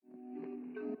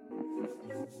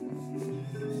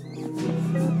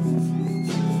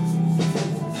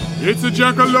It's a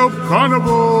Jackalope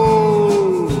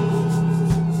Carnival!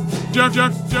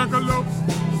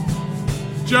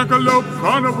 Jackalope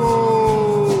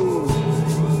Carnival!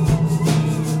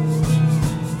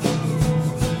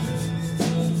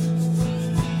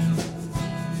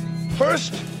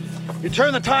 First, you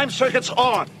turn the time circuits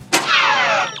on.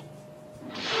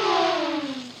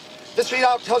 This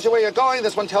readout tells you where you're going,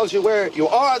 this one tells you where you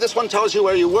are, this one tells you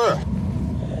where you were.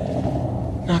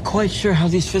 Not quite sure how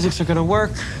these physics are gonna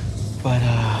work, but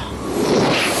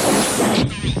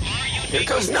Here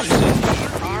goes nothing.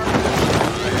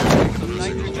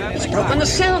 It's broken the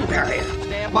sound barrier.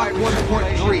 Mach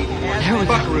 1.3.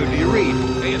 Buckaroo, do you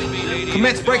read?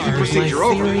 Commence braking procedure,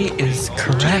 over. theory is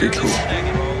correct.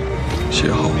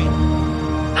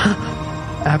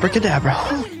 Abracadabra.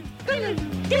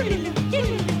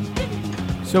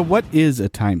 So what is a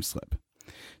time slip?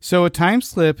 So a time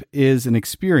slip is an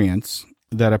experience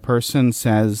that a person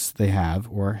says they have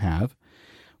or have,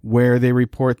 where they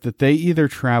report that they either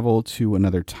travel to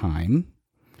another time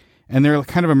and they're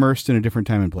kind of immersed in a different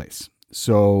time and place.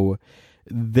 So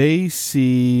they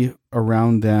see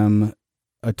around them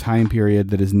a time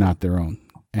period that is not their own.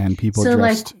 And people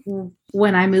like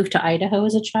when I moved to Idaho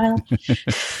as a child?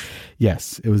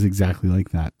 Yes, it was exactly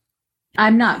like that.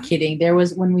 I'm not kidding. There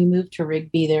was, when we moved to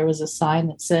Rigby, there was a sign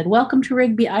that said, "Welcome to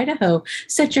Rigby, Idaho.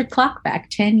 Set your clock back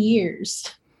 10 years.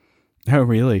 Oh,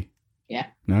 really? Yeah.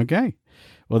 Okay.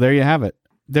 Well, there you have it.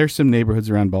 There's some neighborhoods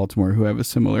around Baltimore who have a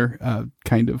similar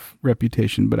kind of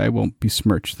reputation, but I won't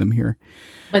besmirch them here.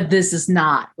 But this is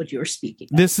not what you're speaking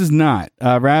of. This is not.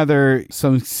 Rather,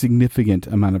 some significant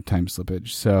amount of time slippage.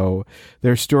 So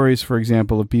there are stories, for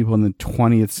example, of people in the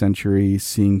 20th century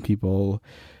seeing people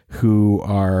who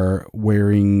are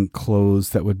wearing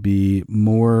clothes that would be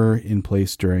more in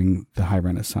place during the High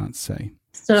Renaissance, say.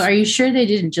 So are you sure they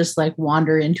didn't just like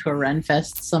wander into a Ren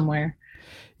Fest somewhere?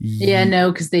 Yeah,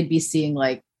 no, because they'd be seeing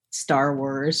like Star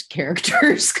Wars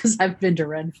characters, because I've been to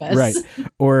Ren Fest. Right.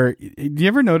 Or do you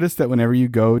ever notice that whenever you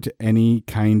go to any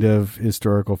kind of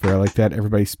historical fair like that,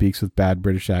 everybody speaks with bad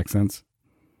British accents?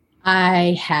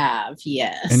 I have,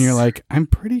 yes. And you're like, I'm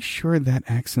pretty sure that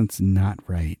accent's not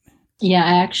right. Yeah,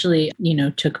 I actually,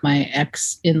 took my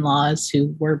ex-in-laws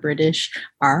who were British,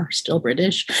 are still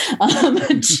British,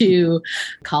 to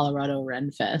Colorado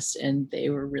Ren Fest, and they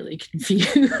were really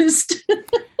confused.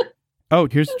 Oh,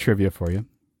 here's a trivia for you.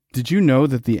 Did you know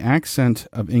that the accent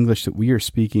of English that we are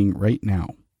speaking right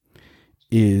now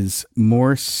is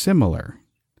more similar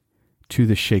to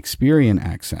the Shakespearean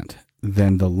accent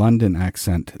than the London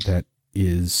accent that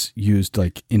is used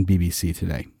like in BBC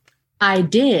today? I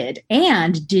did.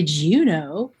 And did you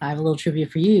know, I have a little trivia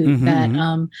for you,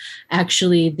 that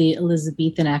actually the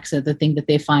Elizabethan accent, the thing that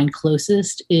they find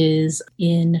closest is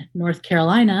in North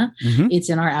Carolina. It's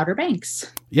in our Outer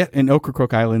Banks. Yeah, in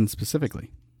Ocracoke Island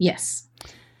specifically. Yes.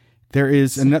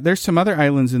 There's some other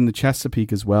islands in the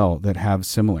Chesapeake as well that have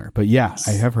similar. But yeah,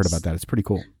 I have heard about that. It's pretty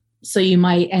cool. So you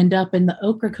might end up in the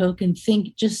Ocracoke and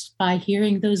think just by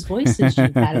hearing those voices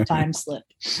you've had a time slip.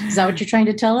 Is that what you're trying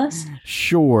to tell us?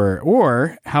 Sure.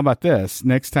 Or how about this?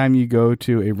 Next time you go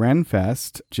to a Ren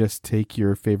Fest, just take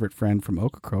your favorite friend from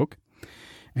Ocracoke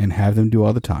and have them do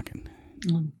all the talking.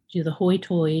 Do the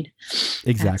hoy-toyed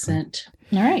accent.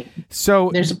 All right. So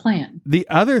there's a plan. The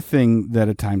other thing that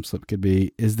a time slip could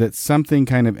be is that something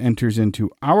kind of enters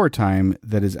into our time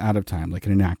that is out of time, like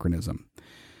an anachronism.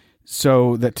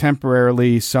 So that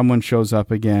temporarily someone shows up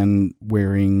again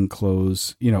wearing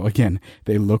clothes, again,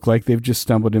 they look like they've just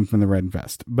stumbled in from the Ren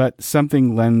Fest, but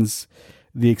something lends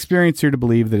the experiencer to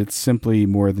believe that it's simply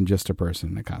more than just a person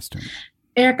in a costume.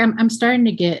 Eric, I'm starting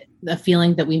to get a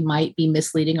feeling that we might be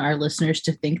misleading our listeners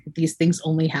to think that these things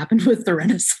only happened with the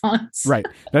Renaissance. Right.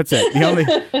 That's it.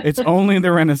 It's only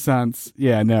the Renaissance.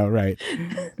 Yeah, no, right.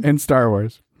 And Star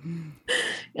Wars.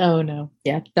 Oh, no.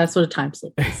 Yeah, that's what a time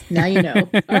slip is. Now you know.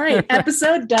 All right,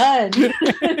 episode done.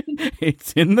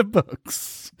 It's in the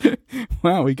books.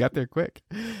 Wow, we got there quick.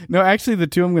 No, actually, the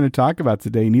two I'm going to talk about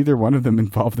today, neither one of them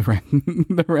involve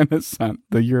the Renaissance,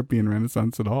 the European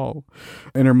Renaissance at all,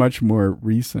 and are much more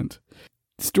recent.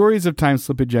 Stories of time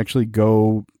slippage actually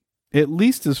go at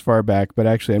least as far back, but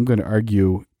actually I'm going to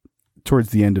argue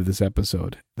towards the end of this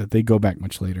episode that they go back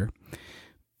much later.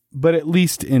 But at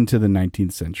least into the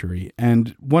 19th century.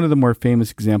 And one of the more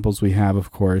famous examples we have, of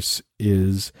course,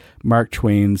 is Mark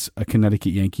Twain's A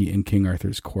Connecticut Yankee in King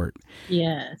Arthur's Court.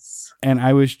 Yes. And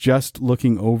I was just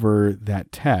looking over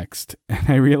that text, and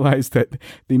I realized that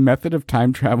the method of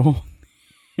time travel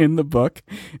in the book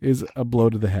is a blow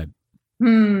to the head.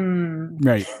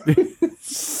 Right.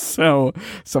 So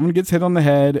someone gets hit on the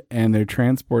head and they're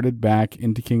transported back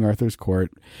into King Arthur's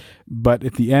court. But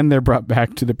at the end, they're brought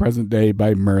back to the present day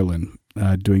by Merlin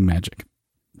doing magic.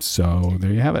 So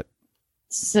there you have it.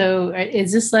 So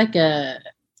is this like a,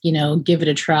 give it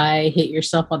a try, hit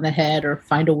yourself on the head, or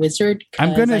find a wizard?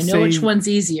 I'm going to say I know which one's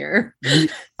easier.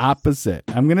 The opposite.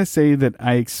 I'm going to say that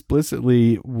I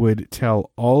explicitly would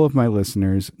tell all of my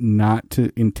listeners not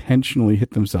to intentionally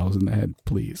hit themselves in the head,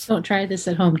 please. Don't try this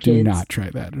at home, kids. Do not try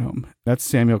that at home. That's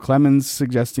Samuel Clemens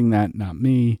suggesting that, not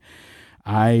me.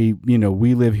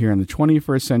 We live here in the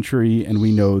 21st century and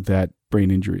we know that brain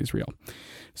injury is real.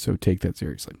 So take that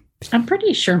seriously. I'm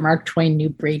pretty sure Mark Twain knew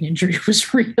brain injury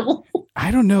was real.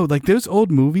 I don't know. Like those old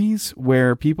movies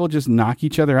where people just knock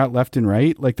each other out left and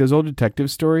right, like those old detective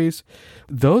stories,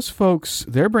 those folks,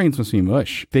 their brains must be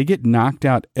mush. They get knocked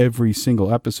out every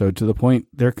single episode to the point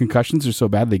their concussions are so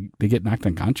bad they get knocked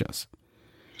unconscious.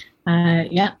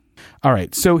 Yeah. All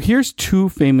right. So here's two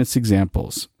famous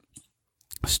examples.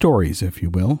 Stories, if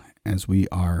you will, as we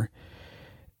are,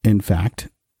 in fact,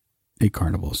 a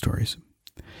carnival of stories.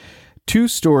 Two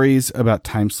stories about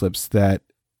time slips that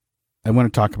I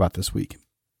want to talk about this week.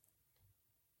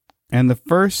 And the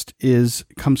first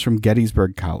comes from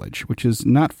Gettysburg College, which is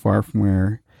not far from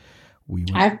where we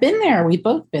went. I've been there. We've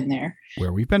both been there.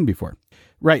 Where we've been before.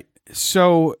 Right.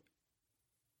 So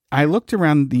I looked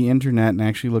around the internet and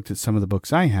actually looked at some of the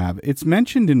books I have. It's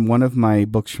mentioned in one of my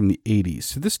books from the 80s.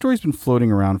 So this story's been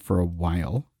floating around for a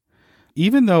while.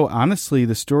 Even though, honestly,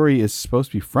 the story is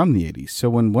supposed to be from the 80s. So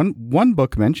when one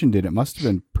book mentioned it, it must have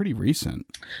been pretty recent.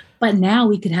 But now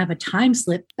we could have a time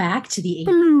slip back to the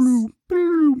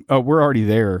 80s. Oh, we're already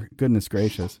there. Goodness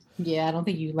gracious. Yeah, I don't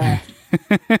think you left.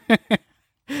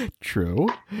 True.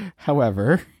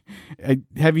 However,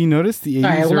 have you noticed the 80s?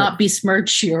 Sorry, I will not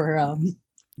besmirch your...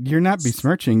 You're not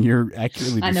besmirching. You're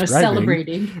accurately describing. I know,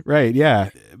 celebrating. Right, yeah.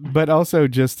 But also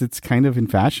just it's kind of in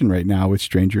fashion right now with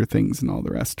Stranger Things and all the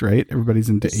rest, right? Everybody's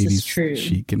into 80s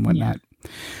chic and whatnot.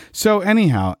 Yeah. So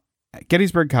anyhow,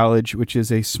 Gettysburg College, which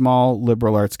is a small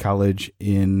liberal arts college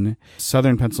in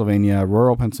southern Pennsylvania,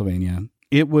 rural Pennsylvania,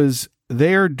 it was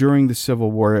there during the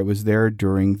Civil War. It was there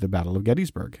during the Battle of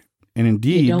Gettysburg. And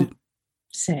indeed... You don't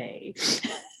say...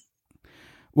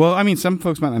 Well, I mean, some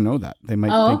folks might not know that. They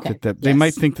might they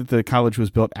might think that the college was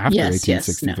built after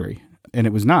 1863, no. And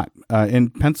it was not.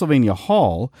 And Pennsylvania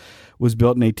Hall was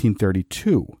built in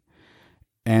 1832,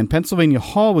 and Pennsylvania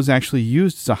Hall was actually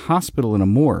used as a hospital and a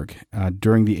morgue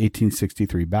during the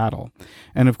 1863 battle.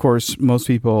 And of course, most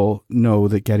people know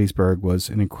that Gettysburg was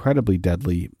an incredibly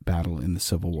deadly battle in the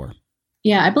Civil War.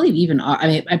 Yeah, I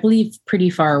believe pretty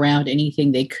far around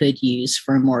anything they could use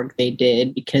for a morgue they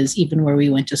did, because even where we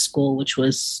went to school, which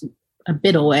was a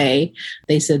bit away,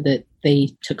 they said that they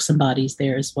took some bodies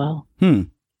there as well.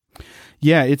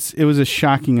 Yeah, it was a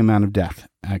shocking amount of death,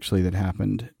 actually, that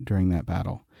happened during that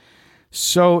battle.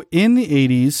 So in the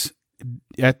 80s,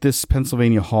 at this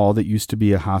Pennsylvania Hall that used to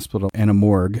be a hospital and a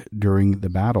morgue during the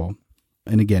battle,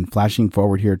 and again, flashing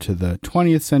forward here to the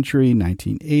 20th century,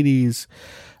 1980s,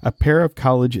 a pair of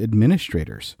college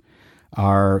administrators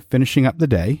are finishing up the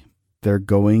day. They're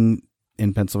going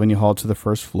in Pennsylvania Hall to the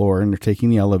first floor, and they're taking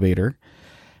the elevator.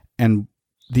 And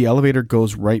the elevator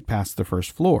goes right past the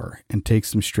first floor and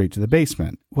takes them straight to the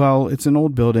basement. Well, it's an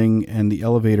old building, and the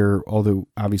elevator, although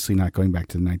obviously not going back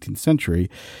to the 19th century,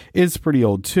 is pretty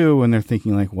old too. And they're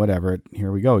thinking like, whatever,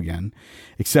 here we go again.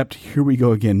 Except here we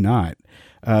go again not.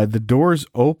 The doors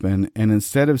open, and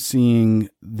instead of seeing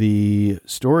the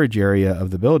storage area of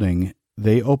the building,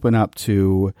 they open up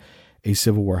to a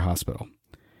Civil War hospital.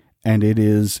 And it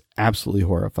is absolutely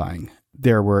horrifying.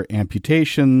 There were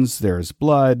amputations, there's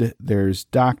blood, there's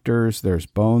doctors, there's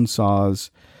bone saws.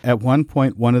 At one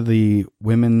point, one of the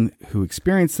women who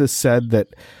experienced this said that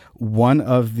one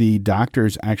of the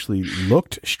doctors actually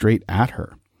looked straight at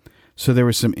her. So there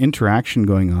was some interaction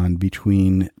going on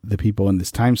between the people in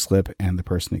this time slip and the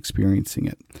person experiencing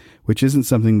it, which isn't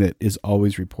something that is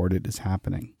always reported as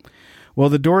happening. Well,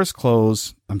 the doors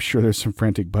close. I'm sure there's some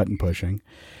frantic button pushing.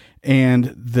 And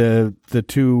the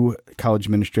two college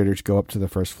administrators go up to the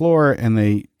first floor, and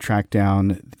they track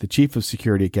down the chief of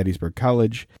security at Gettysburg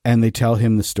College, and they tell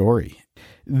him the story.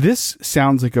 This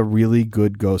sounds like a really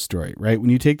good ghost story, right? When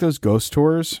you take those ghost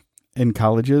tours in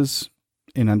colleges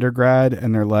in undergrad,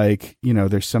 and they're like,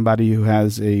 there's somebody who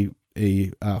has a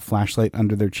flashlight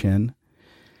under their chin,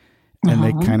 and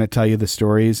they kind of tell you the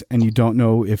stories, and you don't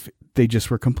know if they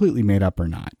just were completely made up or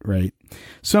not, right?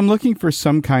 So I'm looking for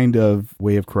some kind of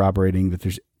way of corroborating that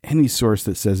there's any source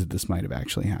that says that this might have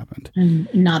actually happened.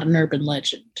 And not an urban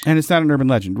legend. And it's not an urban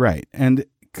legend, right? And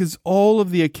because all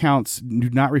of the accounts do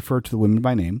not refer to the women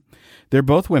by name. They're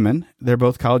both women. They're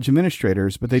both college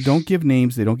administrators, but they don't give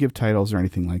names. They don't give titles or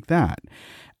anything like that.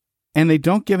 And they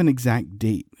don't give an exact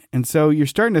date. And so you're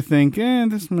starting to think,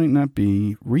 this might not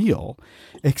be real,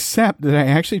 except that I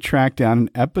actually tracked down an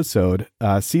episode,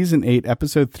 season 8,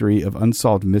 episode 3 of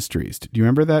Unsolved Mysteries. Do you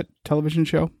remember that television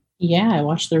show? Yeah, I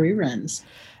watched the reruns.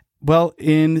 Well,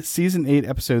 in season 8,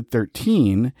 episode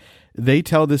 13, they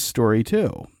tell this story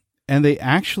too. And they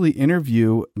actually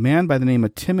interview a man by the name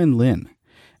of Timon Lin.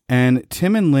 And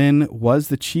Timon Lin was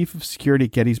the chief of security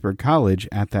at Gettysburg College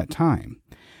at that time.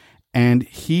 And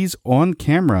he's on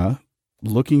camera,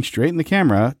 looking straight in the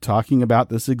camera, talking about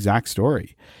this exact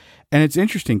story. And it's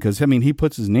interesting because, he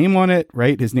puts his name on it,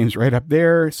 right? His name's right up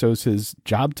there. So's his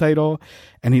job title.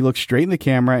 And he looks straight in the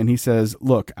camera and he says,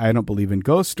 look, I don't believe in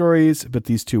ghost stories, but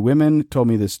these 2 women told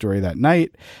me this story that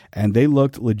night and they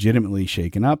looked legitimately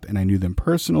shaken up and I knew them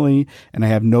personally. And I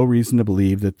have no reason to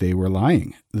believe that they were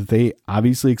lying, that they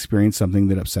obviously experienced something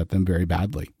that upset them very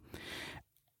badly.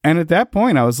 And at that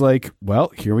point, I was like,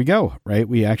 well, here we go, right?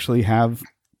 We actually have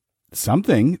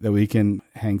something that we can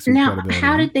hang some credibility Now,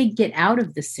 how on. did they get out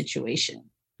of this situation?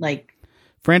 Like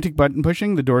frantic button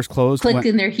pushing, the doors closed.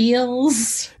 clicking their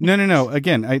heels? No.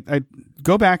 Again, I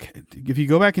go back. If you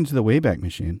go back into the Wayback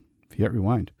Machine, if you hit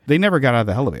rewind, they never got out of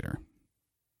the elevator.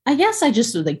 I guess I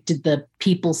just did the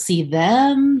people see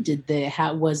them? Did they,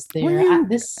 how was there Were you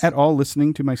this at all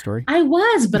listening to my story? I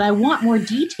was, but I want more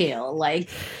detail.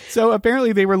 So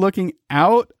apparently they were looking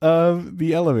out of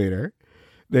the elevator.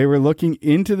 They were looking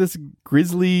into this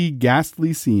grisly,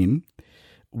 ghastly scene.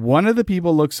 One of the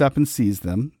people looks up and sees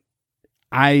them.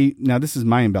 Now this is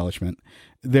my embellishment.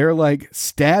 They're like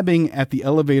stabbing at the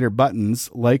elevator buttons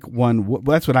like one.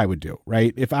 That's what I would do,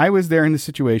 right? If I was there in the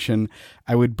situation,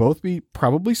 I would both be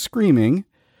probably screaming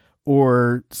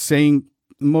or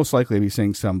most likely be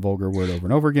saying some vulgar word over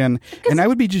and over again. And I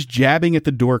would be just jabbing at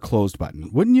the door closed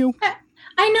button. Wouldn't you?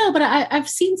 I know, but I've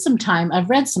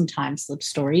read some time slip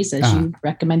stories as you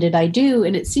recommended I do.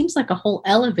 And it seems like a whole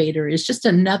elevator is just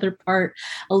another part,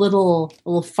 a little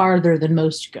farther than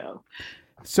most go.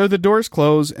 So the doors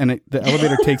close and the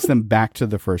elevator takes them back to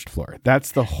the first floor.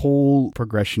 That's the whole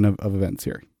progression of events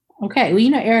here. Okay.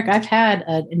 Well, Eric, I've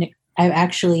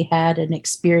actually had an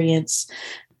experience.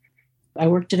 I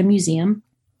worked at a museum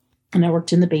and I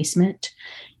worked in the basement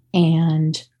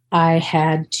and I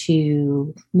had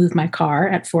to move my car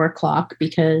at 4:00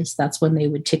 because that's when they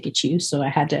would ticket you. So I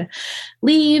had to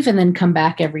leave and then come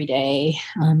back every day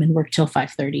and work till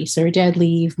 5:30. So every day I'd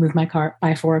leave, move my car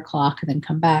by 4:00 and then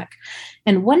come back.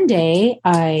 And one day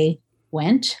I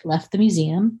left the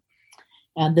museum,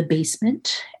 the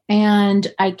basement,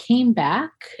 and I came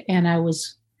back and I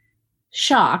was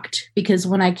shocked because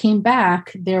when I came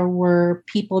back, there were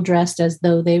people dressed as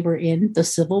though they were in the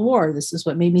Civil War. This is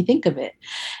what made me think of it.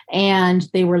 And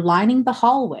they were lining the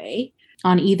hallway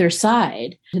on either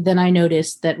side. Then I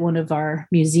noticed that one of our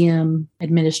museum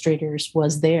administrators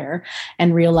was there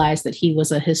and realized that he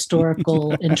was a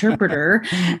historical interpreter.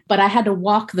 But I had to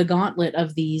walk the gauntlet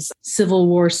of these Civil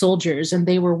War soldiers, and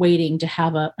they were waiting to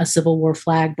have a Civil War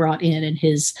flag brought in. And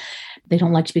they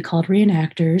don't like to be called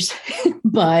reenactors,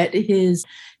 but his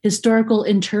historical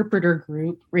interpreter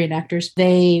group, reenactors,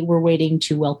 they were waiting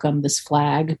to welcome this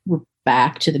flag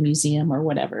back to the museum or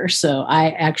whatever. So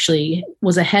I actually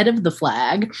was ahead of the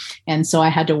flag. And so I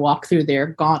had to walk through their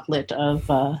gauntlet of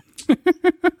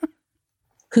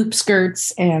hoop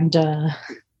skirts and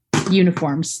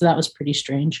uniforms. So that was pretty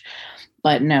strange.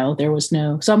 But no, there was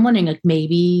no. So I'm wondering,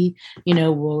 maybe,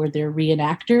 were there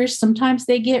reenactors? Sometimes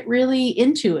they get really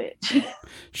into it.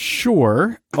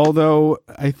 Sure. Although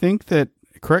I think that,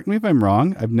 correct me if I'm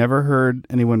wrong, I've never heard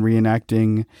anyone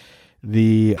reenacting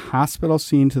the hospital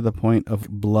scene to the point of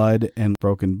blood and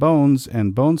broken bones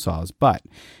and bone saws. But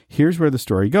here's where the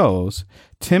story goes.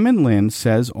 Timon Lin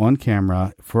says on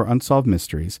camera for Unsolved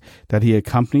Mysteries that he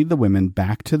accompanied the women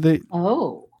back to the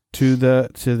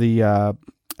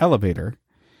elevator,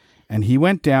 and he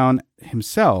went down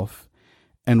himself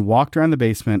and walked around the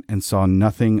basement and saw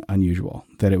nothing unusual,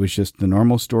 that it was just the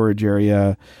normal storage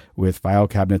area with file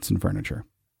cabinets and furniture.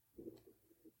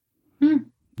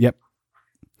 Yep.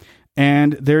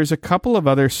 And there's a couple of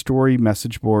other story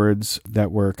message boards that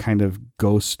were kind of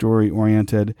ghost story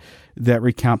oriented that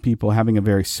recount people having a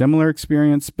very similar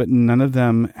experience, but none of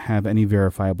them have any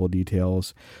verifiable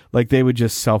details. Like they would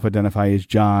just self-identify as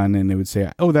John and they would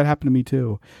say, oh, that happened to me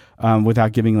too,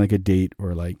 without giving like a date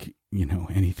or like,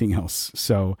 anything else.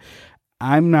 So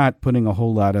I'm not putting a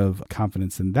whole lot of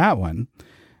confidence in that one.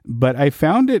 But I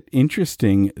found it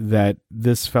interesting that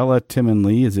this fella, Tim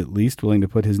Lee, is at least willing to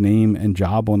put his name and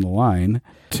job on the line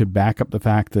to back up the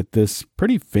fact that this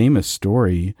pretty famous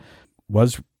story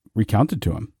was recounted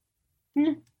to him.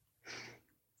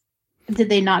 Did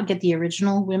they not get the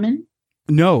original women?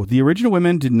 No, the original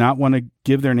women did not want to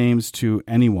give their names to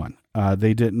anyone.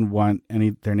 They didn't want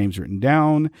their names written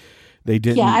down. They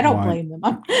didn't. Yeah, I don't blame them.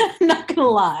 I'm not going to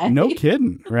lie. No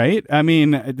kidding, right? I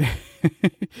mean,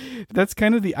 that's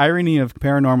kind of the irony of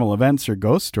paranormal events or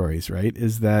ghost stories, right?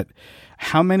 Is that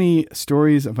how many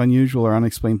stories of unusual or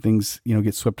unexplained things,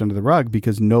 get swept under the rug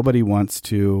because nobody wants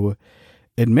to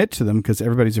admit to them because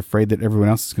everybody's afraid that everyone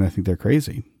else is going to think they're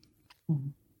crazy.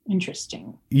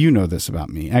 Interesting. You know this about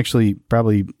me. Actually,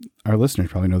 probably our listeners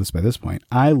probably know this by this point.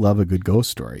 I love a good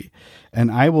ghost story, and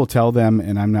I will tell them,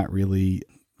 and I'm not really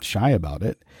shy about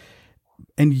it.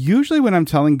 And usually when I'm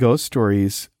telling ghost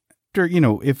stories,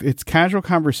 if it's casual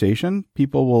conversation,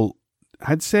 people will,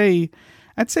 I'd say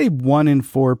 1 in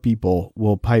 4 people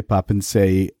will pipe up and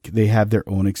say they have their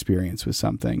own experience with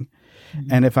something.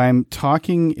 Mm-hmm. And if I'm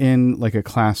talking in like a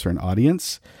class or an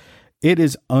audience, it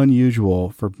is unusual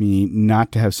for me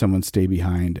not to have someone stay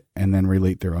behind and then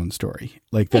relate their own story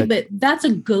like that. Hey, but that's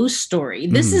a ghost story.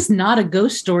 This is not a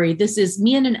ghost story. This is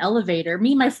me in an elevator.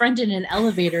 Me and my friend in an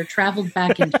elevator traveled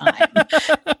back in time.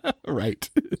 Right.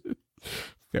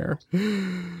 Fair.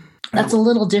 That's a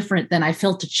little different than I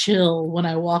felt a chill when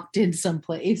I walked in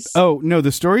someplace. Oh, no.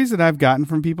 The stories that I've gotten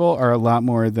from people are a lot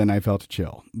more than I felt a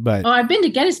chill. But I've been to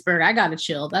Gettysburg. I got a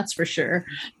chill. That's for sure.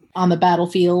 On the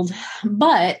battlefield.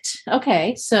 But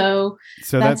okay, so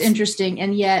that's interesting.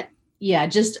 And yet, yeah,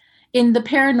 just in the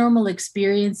paranormal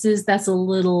experiences, that's a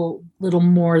little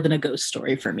more than a ghost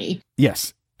story for me.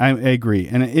 Yes, I agree.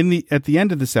 And at the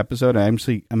end of this episode, I'm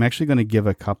actually going to give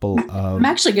a couple of I'm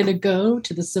actually going to go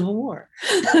to the Civil War.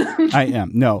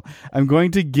 I'm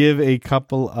going to give a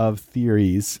couple of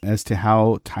theories as to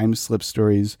how time slip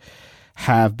stories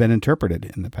have been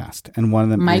interpreted in the past, and one of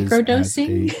them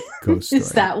microdosing. Is a ghost story. Is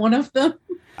that one of them?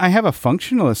 I have a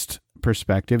functionalist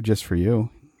perspective just for you.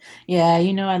 Yeah,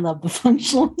 I love the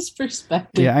functionalist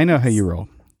perspective. Yeah, I know how you roll.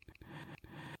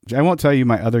 I won't tell you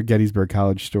my other Gettysburg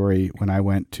College story when I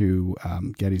went to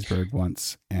Gettysburg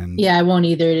once, and yeah, I won't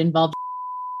either. It involved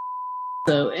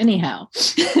so anyhow.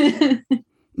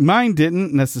 Mine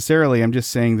didn't necessarily. I'm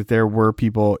just saying that there were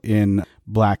people in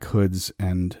black hoods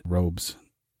and robes.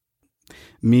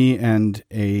 Me and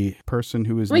a person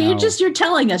who is you're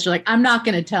telling us. You're like, I'm not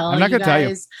going to tell. I'm not going to tell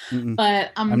you,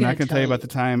 but I'm not going to tell you about the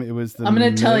time. It was the I'm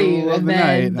going to tell you, and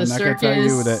then the circus tell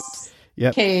you that.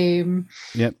 Yep. Came.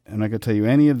 Yep, I'm not going to tell you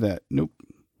any of that. Nope.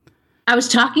 I was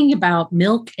talking about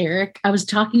milk, Eric. I was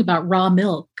talking about raw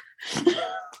milk.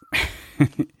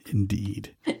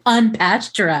 Indeed.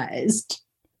 Unpasteurized.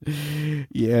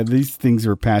 Yeah, these things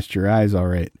were pasteurized. All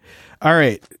right. All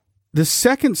right. The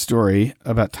second story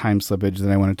about time slippage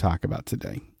that I want to talk about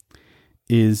today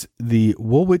is the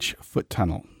Woolwich Foot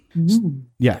Tunnel. Mm.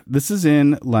 Yeah, this is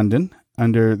in London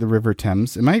under the River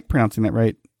Thames. Am I pronouncing that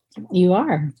right? You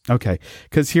are. Okay.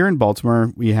 Because here in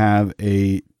Baltimore, we have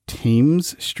a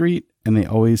Thames Street, and they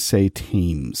always say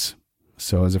Thames.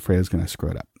 So I was afraid I was going to screw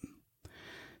it up.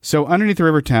 So underneath the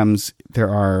River Thames, there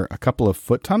are a couple of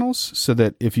foot tunnels so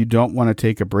that if you don't want to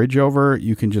take a bridge over,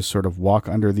 you can just sort of walk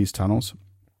under these tunnels.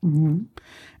 Mm-hmm.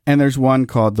 And there's one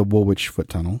called the Woolwich Foot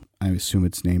Tunnel. I assume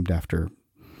it's named after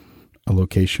a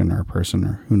location or a person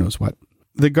or who knows what.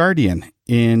 The Guardian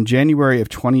in January of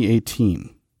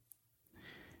 2018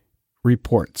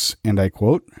 reports, and I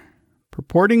quote,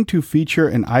 purporting to feature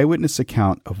an eyewitness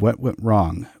account of what went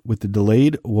wrong with the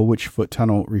delayed Woolwich Foot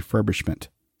Tunnel refurbishment.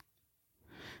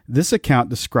 This account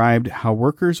described how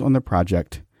workers on the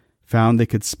project found they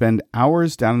could spend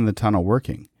hours down in the tunnel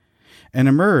working and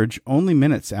emerge only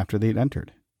minutes after they'd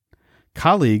entered.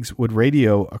 Colleagues would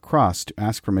radio across to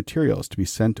ask for materials to be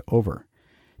sent over,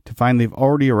 to find they've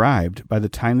already arrived by the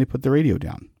time they put the radio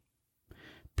down.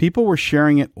 People were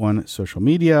sharing it on social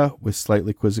media with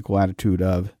slightly quizzical attitude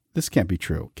of, this can't be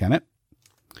true, can it?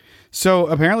 So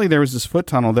apparently there was this foot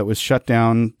tunnel that was shut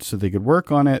down so they could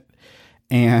work on it,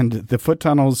 and the foot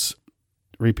tunnel's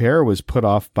repair was put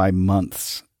off by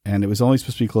months. And it was only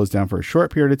supposed to be closed down for a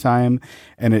short period of time.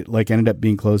 And it ended up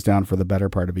being closed down for the better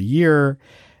part of a year.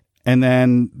 And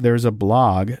then there's a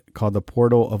blog called the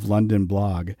Portal of London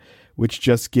blog, which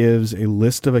just gives a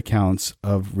list of accounts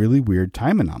of really weird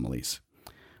time anomalies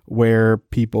where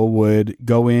people would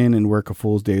go in and work a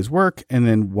full day's work and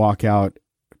then walk out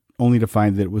only to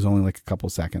find that it was only like a couple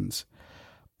seconds.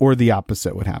 Or the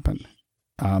opposite would happen,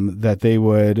 that they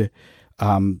would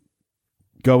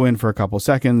go in for a couple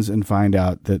seconds and find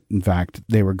out that, in fact,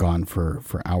 they were gone for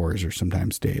hours or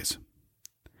sometimes days.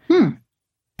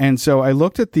 And so I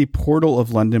looked at the Portal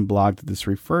of London blog that this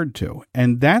referred to,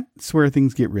 and that's where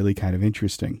things get really kind of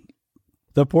interesting.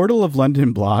 The Portal of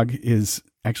London blog is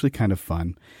actually kind of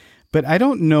fun, but I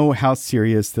don't know how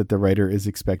serious that the writer is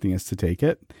expecting us to take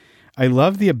it. I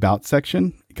love the About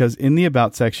section because in the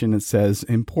About section it says,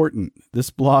 important,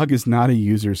 this blog is not a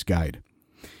user's guide.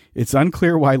 It's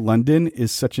unclear why London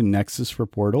is such a nexus for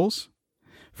portals.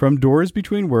 From doors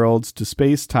between worlds to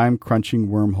space-time crunching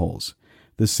wormholes,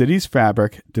 the city's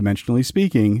fabric, dimensionally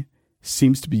speaking,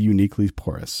 seems to be uniquely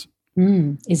porous.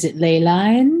 Is it ley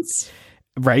lines?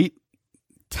 Right?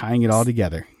 Tying it all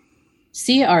together.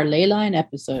 See our ley line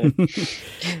episode.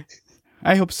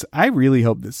 I really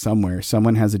hope that somewhere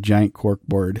someone has a giant cork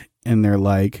board and they're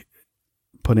like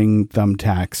putting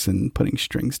thumbtacks and putting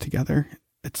strings together.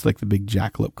 It's like the big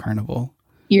Jackalope Carnival.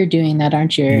 You're doing that,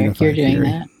 aren't you, Eric? You're doing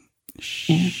that.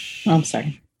 Yeah. Oh, I'm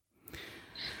sorry.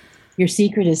 Your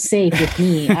secret is safe with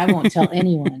me. I won't tell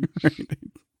anyone. Right.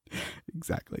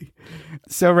 Exactly.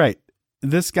 So, right.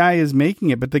 This guy is making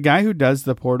it, but the guy who does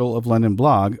the Portal of London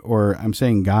blog, or I'm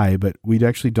saying guy, but we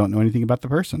actually don't know anything about the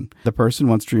person. The person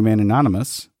wants to remain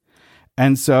anonymous.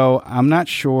 And so I'm not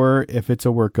sure if it's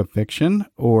a work of fiction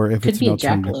or if it's an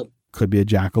alternative. Jackalope. Could be a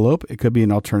jackalope. It could be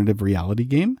an alternative reality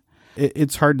game.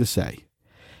 It's hard to say.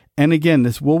 And again,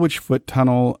 this Woolwich Foot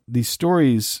Tunnel, these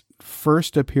stories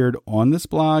first appeared on this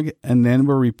blog and then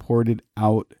were reported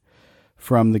out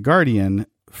from The Guardian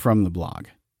from the blog.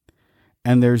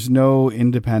 And there's no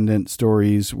independent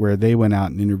stories where they went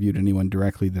out and interviewed anyone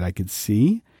directly that I could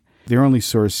see. Their only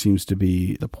source seems to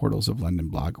be the Portals of London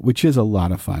blog, which is a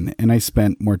lot of fun. And I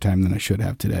spent more time than I should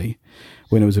have today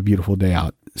when it was a beautiful day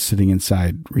out, sitting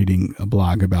inside reading a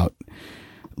blog about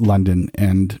London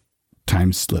and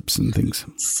time slips and things.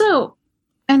 So,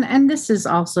 and this is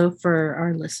also for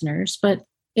our listeners, but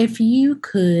if you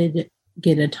could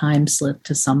get a time slip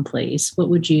to someplace,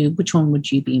 which one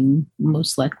would you be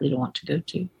most likely to want to go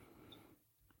to?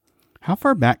 How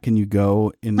far back can you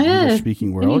go in the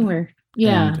English-speaking world? Anywhere.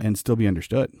 Yeah. And still be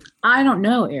understood? I don't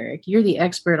know, Eric. You're the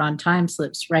expert on time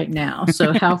slips right now.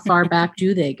 So how far back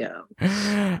do they go?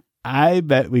 I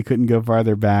bet we couldn't go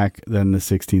farther back than the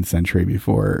 16th century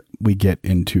before we get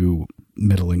into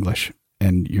Middle English.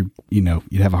 And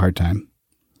you'd have a hard time.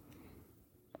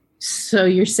 So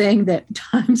you're saying that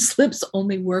time slips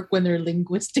only work when they're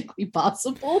linguistically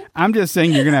possible? I'm just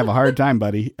saying you're going to have a hard time,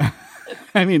 buddy.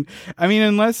 I mean,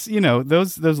 unless,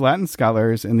 those Latin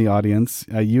scholars in the audience,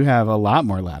 you have a lot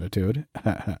more latitude,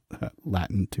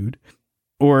 latitude.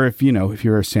 Or if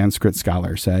you're a Sanskrit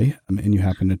scholar, say, and you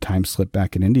happen to time slip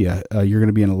back in India, you're going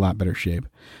to be in a lot better shape.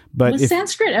 But was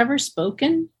Sanskrit ever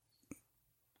spoken?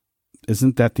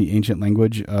 Isn't that the ancient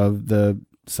language of the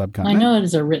subcontinent? I know it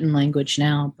is a written language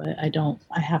now, but I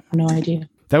have no idea.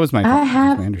 That was my I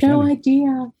have no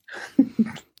idea.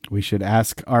 We should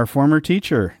ask our former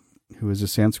teacher, who is a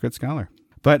Sanskrit scholar.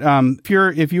 But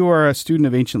if you are a student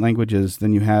of ancient languages,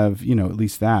 then you have, at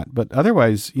least that. But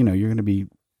otherwise, you're going to be,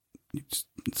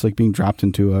 it's like being dropped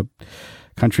into a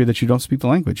country that you don't speak the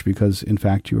language because, in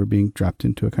fact, you are being dropped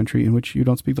into a country in which you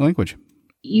don't speak the language.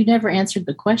 You never answered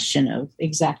the question of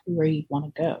exactly where you'd want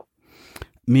to go.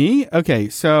 Me? Okay.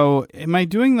 So am I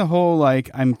doing the whole,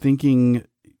 I'm thinking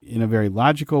in a very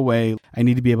logical way, I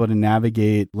need to be able to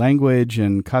navigate language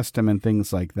and custom and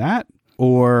things like that?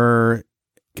 Or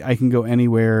I can go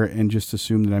anywhere and just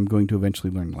assume that I'm going to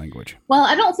eventually learn the language? Well,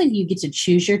 I don't think you get to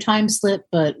choose your time slip,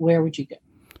 but where would you go?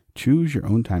 Choose your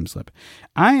own time slip.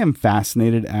 I am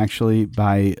fascinated actually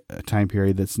by a time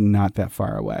period that's not that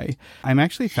far away. I'm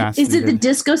actually fascinated. Is it the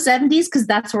disco 70s? Because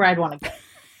that's where I'd want to go.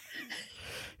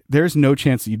 There's no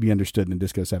chance that you'd be understood in the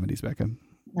disco 70s, Becca.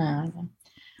 No.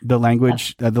 The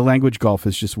language gulf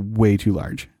is just way too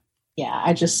large. Yeah,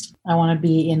 I want to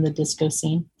be in the disco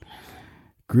scene.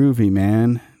 Groovy,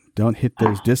 man. Don't hit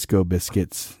those disco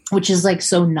biscuits. Which is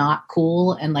so not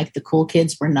cool. And the cool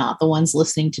kids were not the ones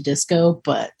listening to disco,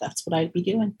 but that's what I'd be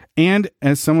doing. And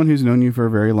as someone who's known you for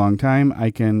a very long time, I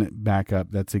can back up.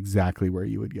 That's exactly where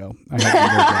you would go. I have no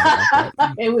doubt about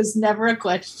that. It was never a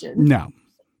question. No.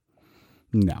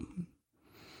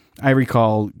 I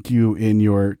recall you in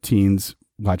your teens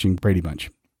watching Brady Bunch.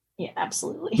 Yeah,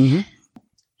 absolutely. Mm-hmm.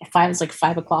 If I was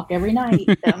 5 o'clock every night,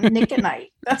 Nick at Night.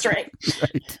 That's right.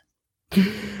 Right.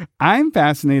 I'm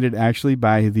fascinated actually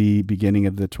by the beginning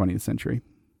of the 20th century.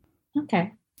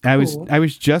 Okay. I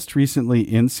was just recently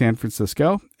in San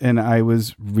Francisco and I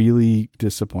was really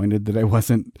disappointed that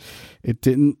it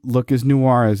didn't look as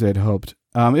noir as I'd hoped.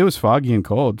 It was foggy and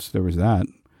cold, so there was that.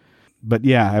 But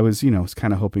yeah, I was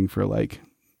kind of hoping for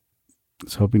I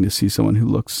was hoping to see someone who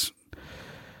looks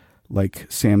like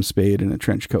Sam Spade in a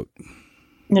trench coat.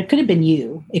 It could have been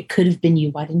you. It could have been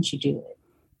you. Why didn't you do it?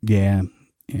 Yeah,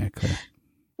 it could have.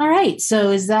 All right.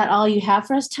 So is that all you have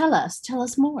for us? Tell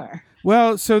us more.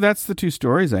 Well, so that's the two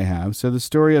stories I have. So the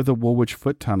story of the Woolwich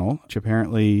Foot Tunnel, which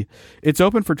apparently it's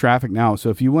open for traffic now. So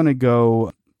if you want to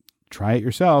go try it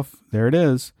yourself, there it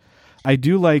is. I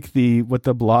do like what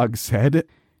the blog said.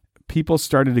 People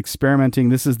started experimenting.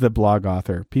 This is the blog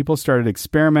author. People started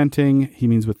experimenting. He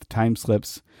means with the time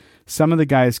slips. Some of the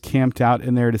guys camped out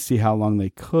in there to see how long they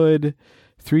could.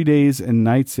 3 days and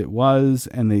nights it was,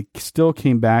 and they still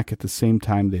came back at the same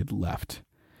time they'd left.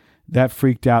 That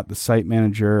freaked out the site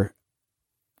manager.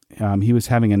 He was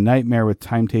having a nightmare with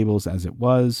timetables as it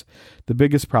was. The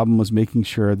biggest problem was making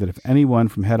sure that if anyone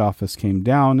from head office came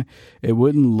down, it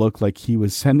wouldn't look like he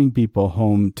was sending people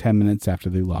home 10 minutes after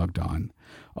they logged on,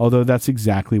 although that's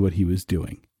exactly what he was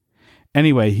doing.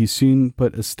 Anyway, he soon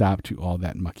put a stop to all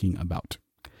that mucking about.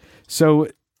 So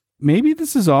maybe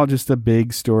this is all just a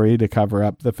big story to cover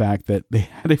up the fact that they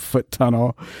had a foot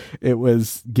tunnel. It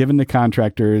was given to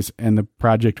contractors and the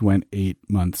project went 8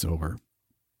 months over.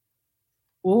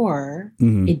 Or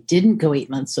it didn't go 8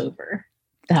 months over.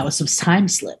 That was some time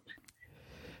slip.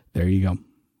 There you go.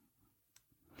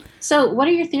 So what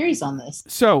are your theories on this?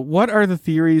 So what are the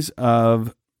theories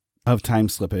of time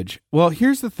slippage? Well,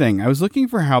 here's the thing. I was looking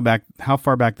for how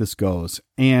far back this goes.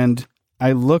 And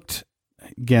I looked,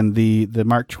 again, the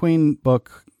Mark Twain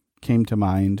book came to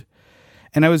mind.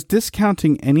 And I was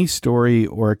discounting any story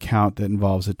or account that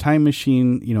involves a time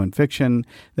machine, in fiction.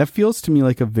 That feels to me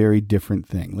like a very different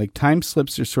thing. Like time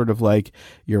slips are sort of like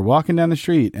you're walking down the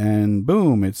street and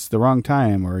boom, it's the wrong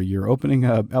time. Or you're opening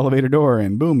an elevator door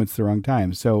and boom, it's the wrong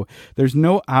time. So there's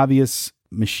no obvious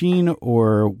machine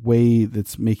or way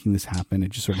that's making this happen.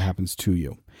 It just sort of happens to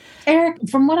you. Eric,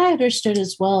 from what I understood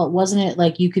as well, wasn't it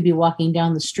like you could be walking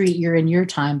down the street, you're in your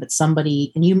time, but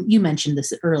somebody, and you mentioned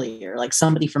this earlier, like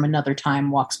somebody from another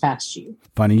time walks past you.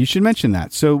 Funny you should mention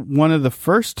that. So one of the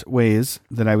first ways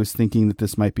that I was thinking that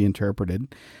this might be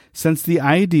interpreted, since the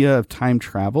idea of time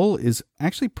travel is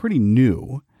actually pretty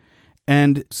new,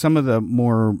 and some of the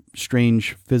more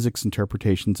strange physics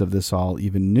interpretations of this all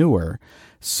even newer,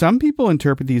 some people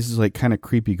interpret these as like kind of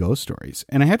creepy ghost stories.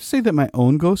 And I have to say that my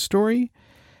own ghost story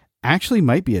actually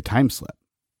might be a time slip.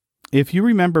 If you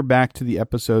remember back to the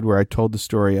episode where I told the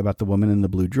story about the woman in the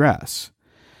blue dress,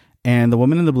 and the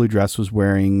woman in the blue dress was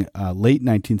wearing late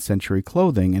 19th century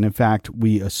clothing. And in fact,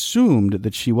 we assumed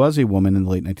that she was a woman in the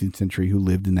late 19th century who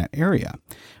lived in that area.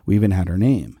 We even had her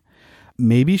name.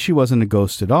 Maybe she wasn't a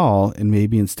ghost at all, and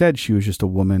maybe instead she was just a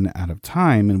woman out of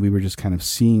time, and we were just kind of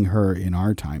seeing her in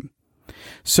our time.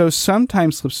 So some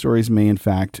time slip stories may in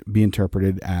fact be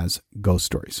interpreted as ghost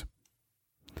stories.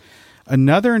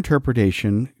 Another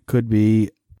interpretation could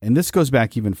be, and this goes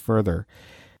back even further,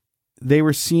 they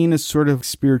were seen as sort of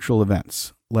spiritual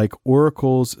events, like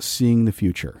oracles seeing the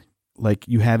future, like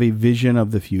you have a vision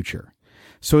of the future.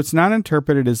 So it's not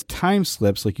interpreted as time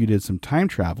slips like you did some time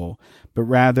travel, but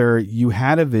rather you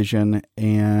had a vision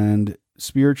and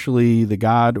spiritually the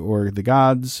god or the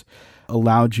gods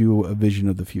allowed you a vision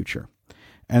of the future.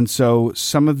 And so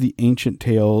some of the ancient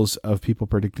tales of people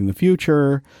predicting the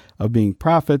future, of being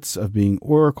prophets, of being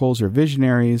oracles or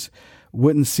visionaries,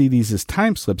 wouldn't see these as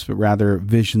time slips, but rather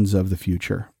visions of the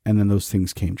future. And then those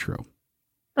things came true.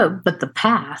 Oh, but the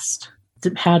past,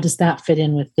 how does that fit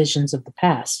in with visions of the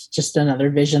past? Just another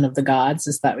vision of the gods?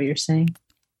 Is that what you're saying?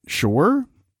 Sure.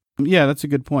 Yeah, that's a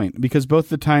good point, because both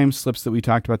the time slips that we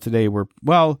talked about today were,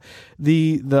 well,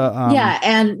 yeah,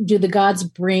 and do the gods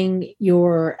bring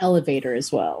your elevator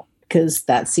as well? Because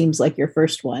that seems like your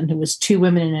first one. It was two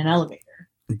women in an elevator.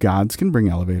 Gods can bring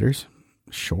elevators.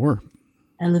 Sure.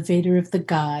 Elevator of the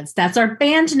Gods. That's our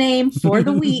band name for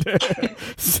the week.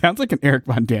 Sounds like an Eric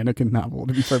Von Daniken novel,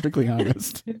 to be perfectly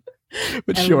honest.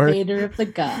 But Elevator sure. of the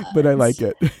Gods. But I like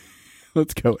it.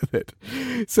 Let's go with it.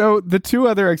 So the two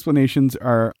other explanations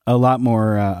are a lot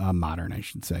more modern, I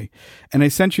should say. And I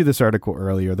sent you this article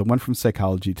earlier, the one from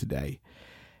Psychology Today.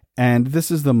 And this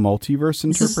is the multiverse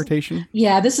interpretation.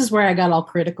 This is where I got all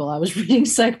critical. I was reading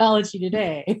Psychology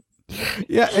Today.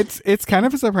 Yeah, it's kind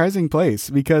of a surprising place,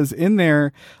 because in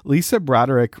there, Lisa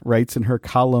Broderick writes in her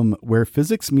column Where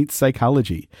Physics Meets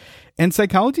Psychology. And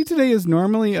Psychology Today is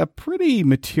normally a pretty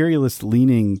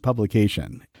materialist-leaning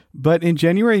publication. But in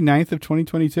January 9th of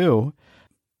 2022,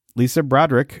 Lisa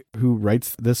Broderick, who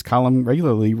writes this column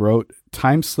regularly, wrote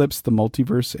Time Slips, the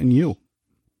Multiverse, and You,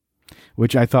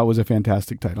 which I thought was a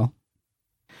fantastic title.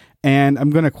 And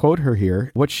I'm going to quote her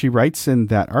here. What she writes in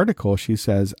that article, she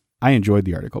says, I enjoyed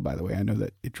the article, by the way. I know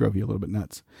that it drove you a little bit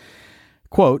nuts.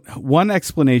 Quote, one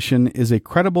explanation is a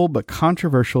credible but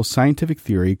controversial scientific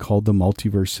theory called the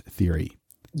multiverse theory.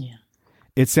 Yeah.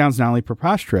 It sounds not only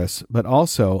preposterous, but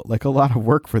also like a lot of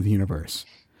work for the universe.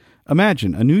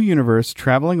 Imagine a new universe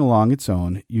traveling along its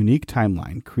own unique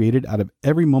timeline created out of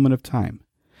every moment of time.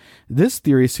 This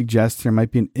theory suggests there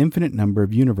might be an infinite number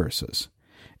of universes.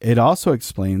 It also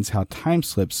explains how time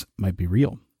slips might be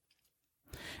real.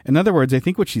 In other words, I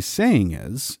think what she's saying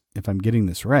is, if I'm getting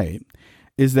this right,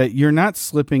 is that you're not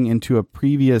slipping into a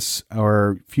previous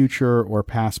or future or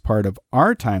past part of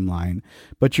our timeline,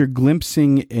 but you're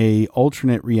glimpsing a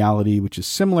alternate reality which is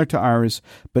similar to ours,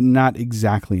 but not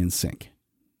exactly in sync.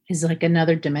 Is like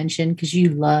another dimension, because you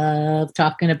love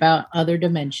talking about other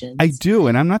dimensions. I do,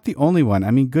 and I'm not the only one.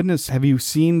 I mean, goodness, have you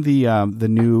seen the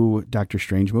new Doctor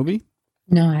Strange movie?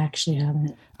 No, I actually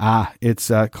haven't. It's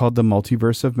called The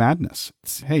Multiverse of Madness.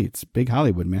 It's big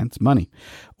Hollywood, man. It's money.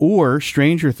 Or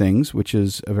Stranger Things, which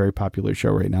is a very popular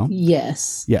show right now.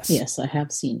 Yes. Yes. Yes, I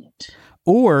have seen it.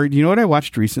 Or, do you know what I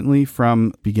watched recently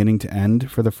from beginning to end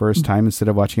for the first time instead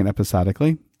of watching it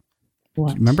episodically?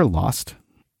 What? Remember Lost?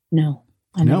 No,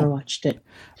 I never watched it.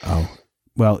 Oh,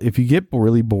 well, if you get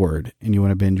really bored and you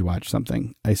want to binge watch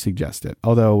something, I suggest it.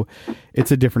 Although it's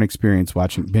a different experience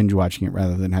binge watching it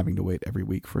rather than having to wait every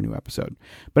week for a new episode.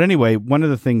 But anyway, one of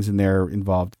the things in there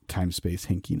involved time-space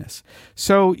hinkiness.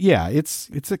 So yeah, it's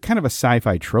a kind of a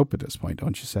sci-fi trope at this point,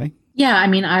 don't you say? Yeah, I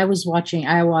mean, I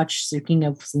watched, speaking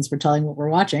of, since we're telling what we're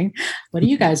watching, what are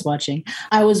you guys watching?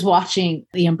 I was watching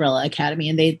The Umbrella Academy,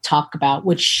 and they talk about,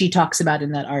 which she talks about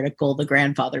in that article, the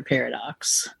grandfather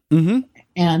paradox. Mm-hmm.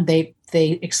 And they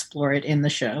explore it in the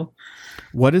show.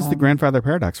 What is the grandfather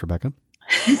paradox, Rebecca?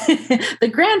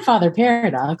 The grandfather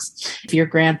paradox, if your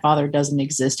grandfather doesn't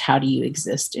exist, how do you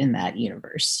exist in that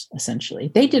universe,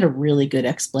 essentially? They did a really good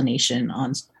explanation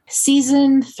on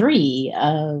season 3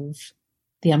 of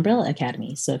The Umbrella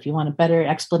Academy. So if you want a better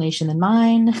explanation than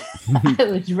mine, I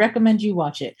would recommend you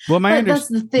watch it. Well, that's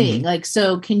the thing. Mm-hmm. Like,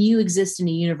 so can you exist in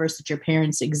a universe that your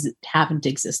parents haven't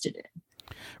existed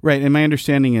in? Right. And my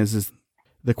understanding is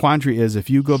the quandary is if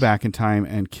you go back in time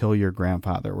and kill your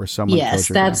grandfather or someone kills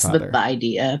your grandfather. Yes, that's the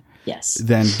idea. Yes.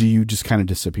 Then do you just kind of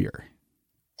disappear?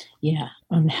 Yeah.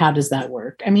 And how does that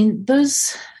work? I mean,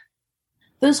 those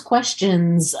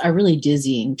questions are really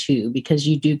dizzying too, because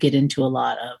you do get into a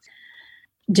lot of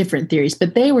different theories.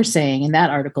 But they were saying in that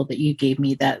article that you gave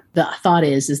me that the thought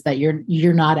is that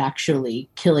you're not actually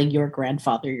killing your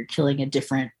grandfather. You're killing a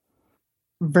different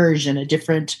version, a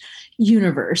different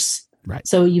universe. Right.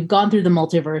 So you've gone through the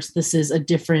multiverse. This is a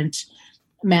different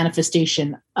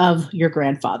manifestation of your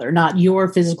grandfather, not your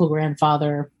physical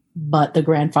grandfather, but the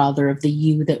grandfather of the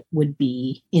you that would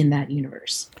be in that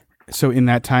universe. So in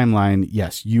that timeline,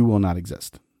 yes, you will not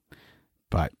exist.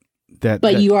 But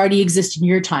you already exist in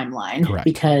your timeline. Correct.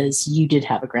 Because you did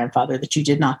have a grandfather that you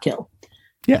did not kill.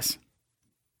 Yes.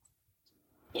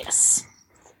 Yes.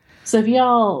 So if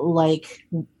y'all like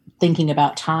thinking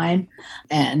about time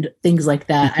and things like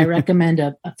that, I recommend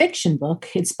a fiction book.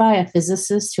 It's by a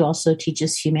physicist who also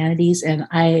teaches humanities. And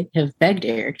I have begged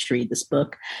Eric to read this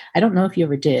book. I don't know if you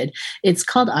ever did. It's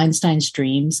called Einstein's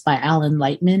Dreams by Alan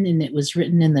Lightman, and it was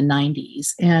written in the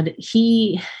 90s. And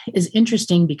he is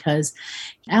interesting because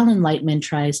Alan Lightman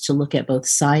tries to look at both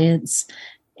science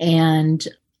and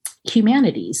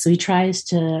humanities. So he tries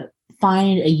to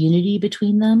find a unity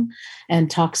between them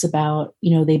and talks about,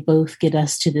 they both get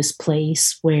us to this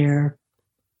place where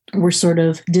we're sort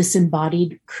of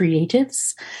disembodied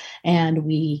creatives, and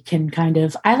we can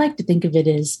I like to think of it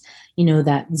as,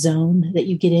 that zone that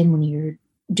you get in when you're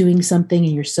doing something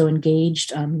and you're so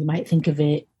engaged. You might think of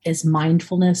it as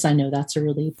mindfulness. I know that's a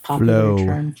really popular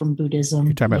term from Buddhism.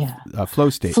 You're talking about flow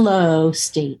state. Flow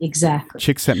state, exactly.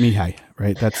 Csikszentmihalyi,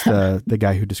 right? That's the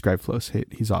guy who described flow state.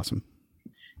 He's awesome.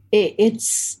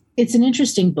 It's an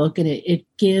interesting book, and it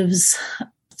gives a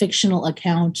fictional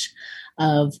account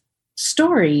of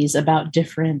stories about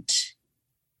different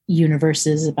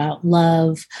universes, about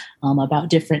love, about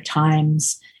different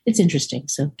times. It's interesting.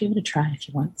 So give it a try if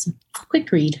you want. It's a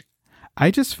quick read.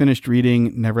 I just finished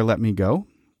reading Never Let Me Go.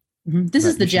 Mm-hmm. This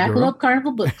is the Jackalope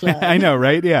Carnival Book Club. I know,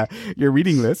 right? Yeah. Your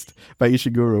reading list by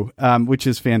Ishiguro, which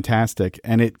is fantastic.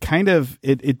 And it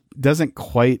it doesn't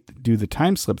quite do the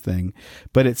time slip thing,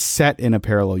 but it's set in a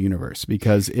parallel universe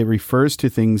because it refers to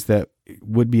things that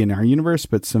would be in our universe,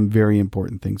 but some very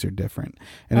important things are different.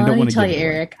 And I don't want to tell you,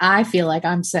 Eric, I feel like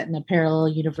I'm set in a parallel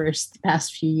universe the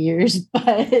past few years,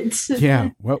 but yeah.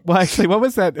 Well, actually, what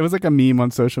was that? It was like a meme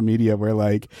on social media where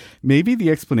like maybe the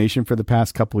explanation for the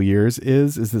past couple of years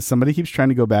is that somebody keeps trying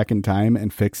to go back in time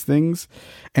and fix things,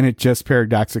 and it just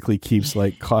paradoxically keeps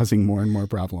like causing more and more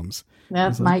problems.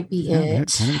 That might be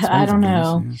it. I don't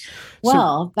know. Yeah.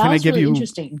 Well, so that was really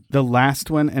interesting. The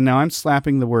last one, and now I'm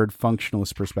slapping the word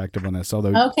functionalist perspective on this,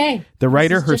 although the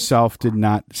writer herself did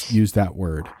not use that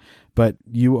word. But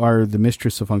you are the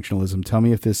mistress of functionalism. Tell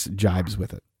me if this jibes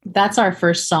with it. That's our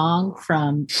first song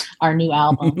from our new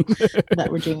album that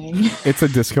we're doing. It's a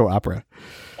disco opera.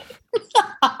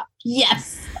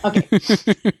 Yes. Okay.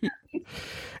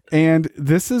 And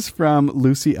this is from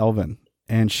Lucy Elvin.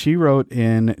 And she wrote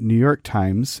in New York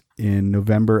Times in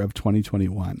November of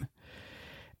 2021.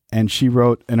 And she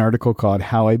wrote an article called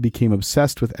How I Became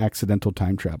Obsessed with Accidental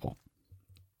Time Travel.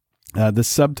 The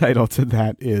subtitle to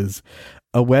that is,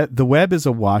 The web is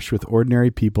awash with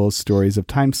ordinary people's stories of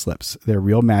time slips. Their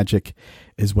real magic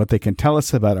is what they can tell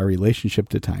us about our relationship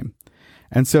to time.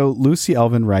 And so Lucy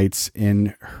Elvin writes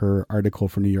in her article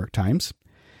for New York Times,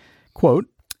 quote,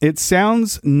 "It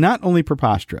sounds not only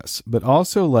preposterous, but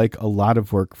also like a lot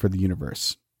of work for the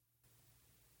universe."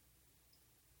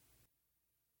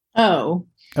 Oh,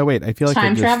 wait. I feel like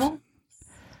time travel?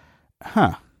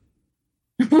 Huh.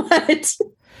 What?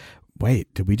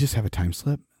 Wait, did we just have a time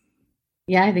slip?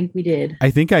 Yeah, I think we did.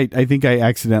 I think I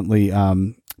accidentally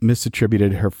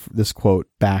misattributed this quote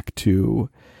back to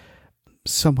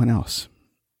someone else.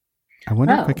 I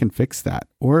wonder if I can fix that,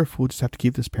 or if we'll just have to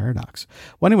keep this paradox.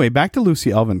 Well, anyway, back to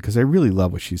Lucy Elvin, because I really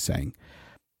love what she's saying.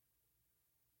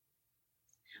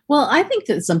 Well, I think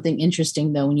that's something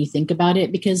interesting, though, when you think about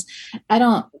it, because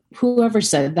whoever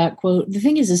said that quote, the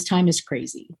thing is time is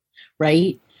crazy,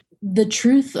 right? The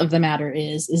truth of the matter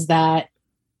is that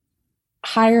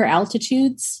higher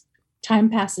altitudes, time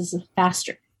passes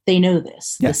faster. They know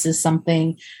this. Yeah. This is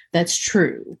something that's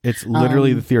true. It's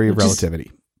literally the theory of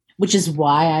relativity. Which is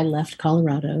why I left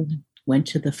Colorado, went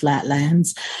to the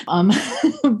flatlands.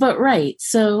 But right.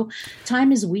 So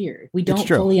time is weird. We don't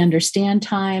fully understand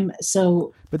time.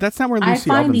 But that's not where Lucy Elvin's I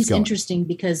find these going. Interesting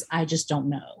because I just don't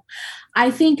know.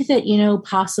 I think that,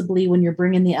 possibly when you're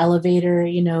bringing the elevator,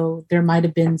 there might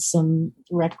have been some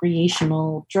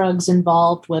recreational drugs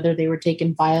involved, whether they were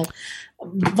taken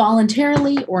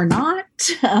voluntarily or not.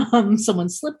 Someone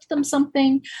slipped them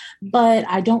something, but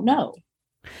I don't know.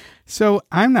 So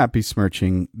I'm not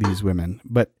besmirching these women,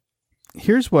 but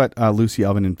here's what Lucy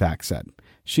Elvin in fact said.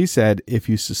 She said, "If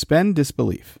you suspend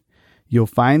disbelief, you'll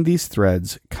find these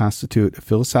threads constitute a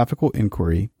philosophical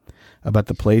inquiry about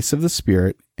the place of the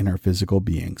spirit in our physical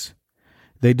beings.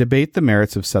 They debate the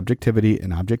merits of subjectivity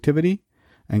and objectivity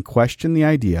and question the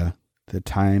idea that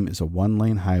time is a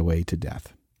one-lane highway to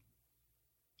death."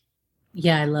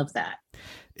 Yeah, I love that.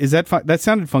 Is that that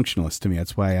sounded functionalist to me?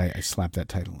 That's why I slapped that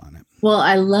title on it. Well,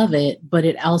 I love it, but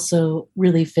it also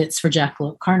really fits for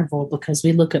Jackalope Carnival because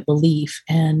we look at belief,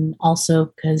 and also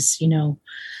because,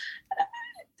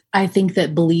 I think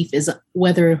that belief is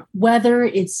whether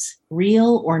it's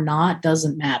real or not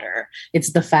doesn't matter.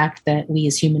 It's the fact that we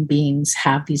as human beings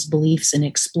have these beliefs, and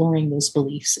exploring those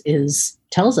beliefs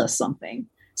tells us something.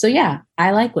 So yeah,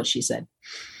 I like what she said.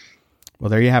 Well,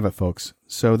 there you have it, folks.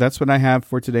 So that's what I have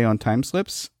for today on Time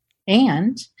Slips.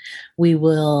 And we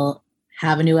will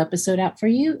have a new episode out for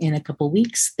you in a couple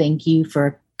weeks. Thank you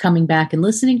for coming back and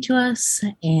listening to us.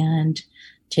 And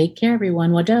take care,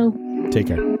 everyone. Wado. Take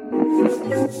care.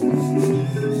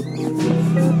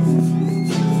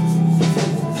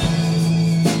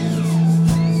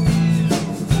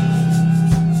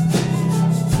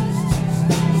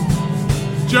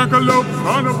 Jackalope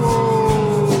Carnival!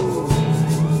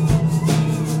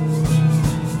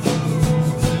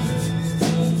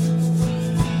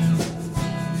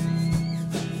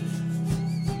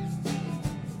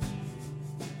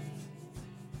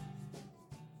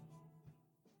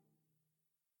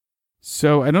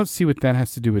 So I don't see what that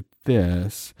has to do with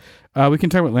this. We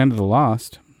can talk about Land of the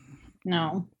Lost.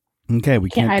 No. Okay, we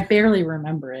can't. I barely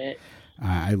remember it.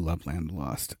 I love Land of the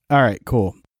Lost. All right,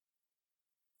 cool.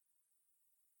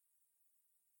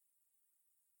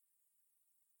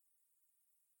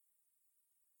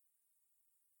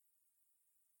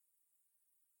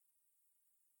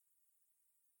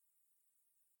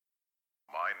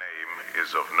 My name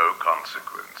is of no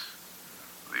consequence.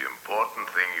 The important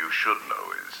thing you should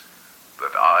know is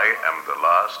that I am the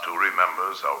last who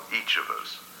remembers how each of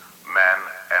us, man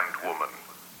and woman,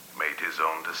 made his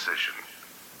own decision.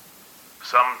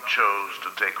 Some chose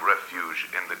to take refuge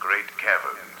in the great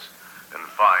caverns, and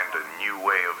find a new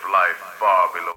way of life far below.